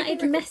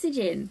started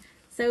messaging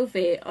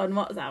Sophie on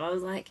WhatsApp. I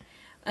was like,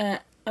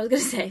 I was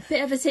going to say,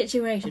 bit of a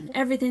situation,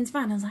 everything's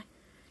fine. I was like,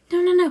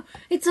 no,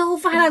 it's all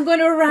fine, I'm going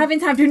to arrive in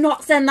time, do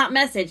not send that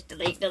message.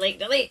 Delete.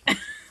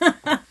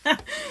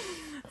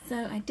 So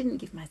I didn't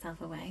give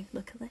myself away,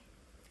 luckily.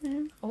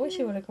 I wish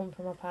you would have come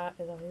from a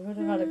party though. You would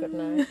have had a good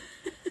night.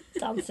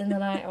 Dancing the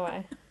night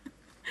away.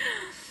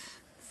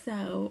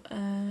 So,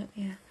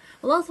 yeah.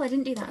 Well, also I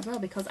didn't do that as well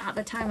because at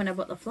the time when I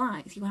booked the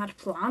flights, you had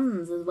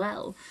plans as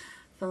well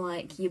for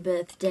like your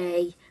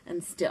birthday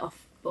and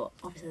stuff, but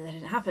obviously that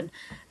didn't happen.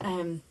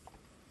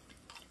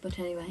 But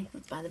anyway,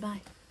 that's by the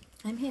by.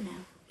 I'm here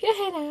now. You're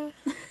here now.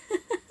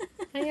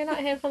 And you're not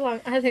here for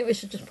long. I think we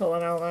should just pull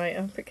an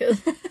all-nighter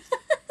because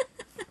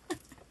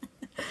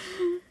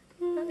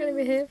I'm not going to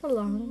be here for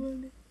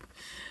long.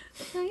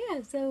 So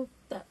yeah, so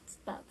that's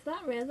that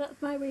really.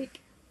 That's my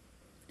week.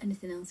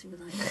 Anything else you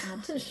would like to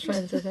add? Just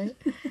trying to think.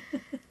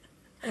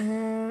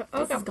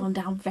 This has gone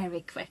down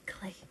very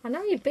quickly. I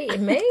know you're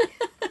beating me.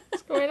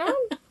 What's going on?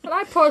 And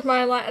I poured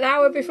mine like an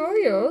hour before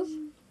yours.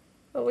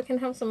 But we can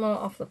have some more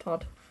off the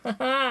pod.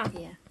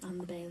 Yeah,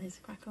 and the Baileys.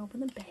 Crack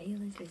open the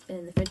Baileys. It's been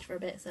in the fridge for a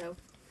bit, so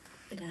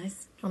be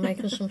nice. I'll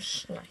make us some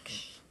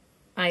snacks.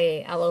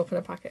 I'll open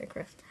a packet of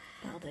crisps.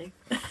 That'll do.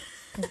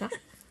 Okay.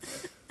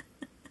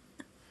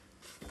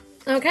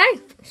 Okay,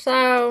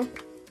 so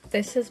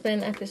this has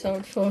been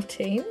episode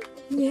 14.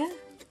 Yeah.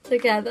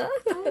 Together.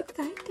 How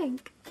exciting.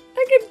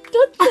 I can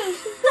touch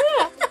this.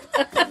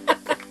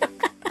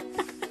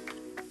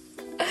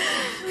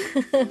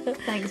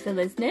 Thanks for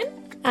listening.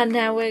 And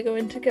now we're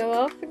going to go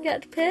off and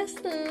get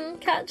pissed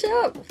and catch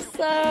up.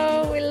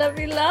 So we love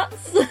you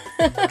lots.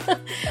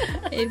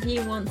 If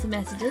you want to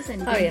message us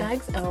in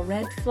bags or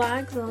red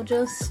flags or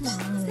just say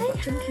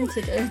hi,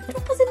 to do.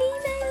 drop us an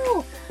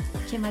email.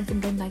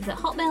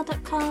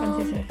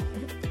 chimwagsandbinbags@hotmail.com.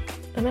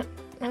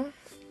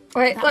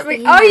 Wait, That's let me.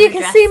 the Oh, you email can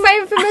address. see my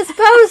infamous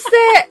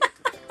post-it.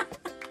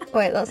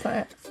 Wait, that's not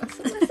it. That's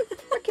a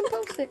freaking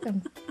post-it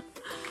gun.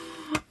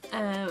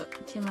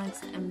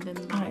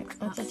 chimwagsandbinbags. Right,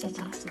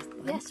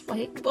 yes,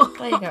 wait. There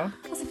There you go.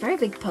 That's a very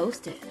big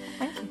post-it.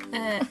 Thank you.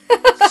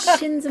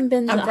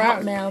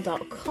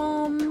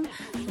 Shinsandbins@hotmail.com.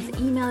 There's an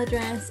email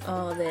address,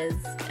 or there's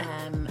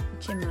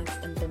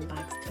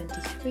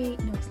chimwagsandbinbags23.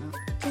 No, it's not.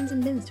 Chins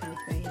and Bins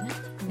 23, isn't it?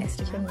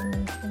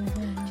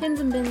 Chins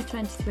and Bins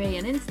 23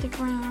 on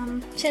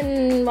Instagram.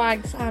 Chin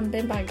Wags and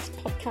Bin Bags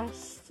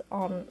podcast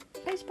on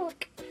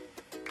Facebook.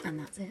 And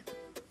that's it.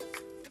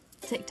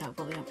 TikTok,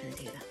 but we don't really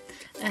do that.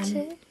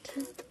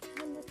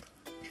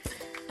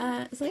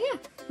 So yeah,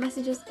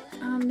 messages,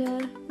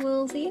 and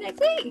we'll see you next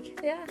week.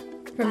 Yeah.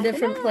 From Bye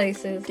different for now.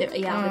 places.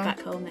 Yeah, I'll be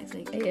back home next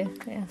week. Yeah.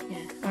 Yeah.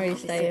 Are you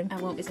staying? I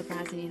won't be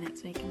surprising you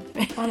next week.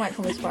 I might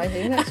come and surprise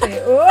you next week.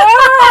 Whoa!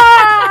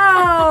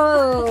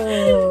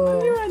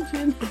 Can you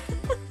imagine?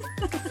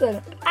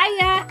 So,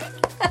 hiya!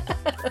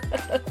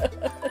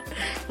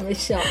 I'm in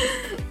shock.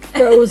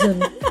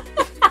 Frozen.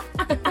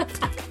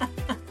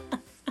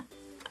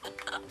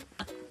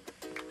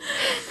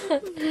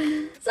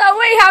 So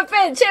we have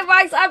been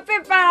Chipmunks and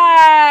Bit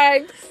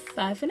Bags.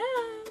 Bye for now.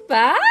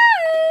 Bye.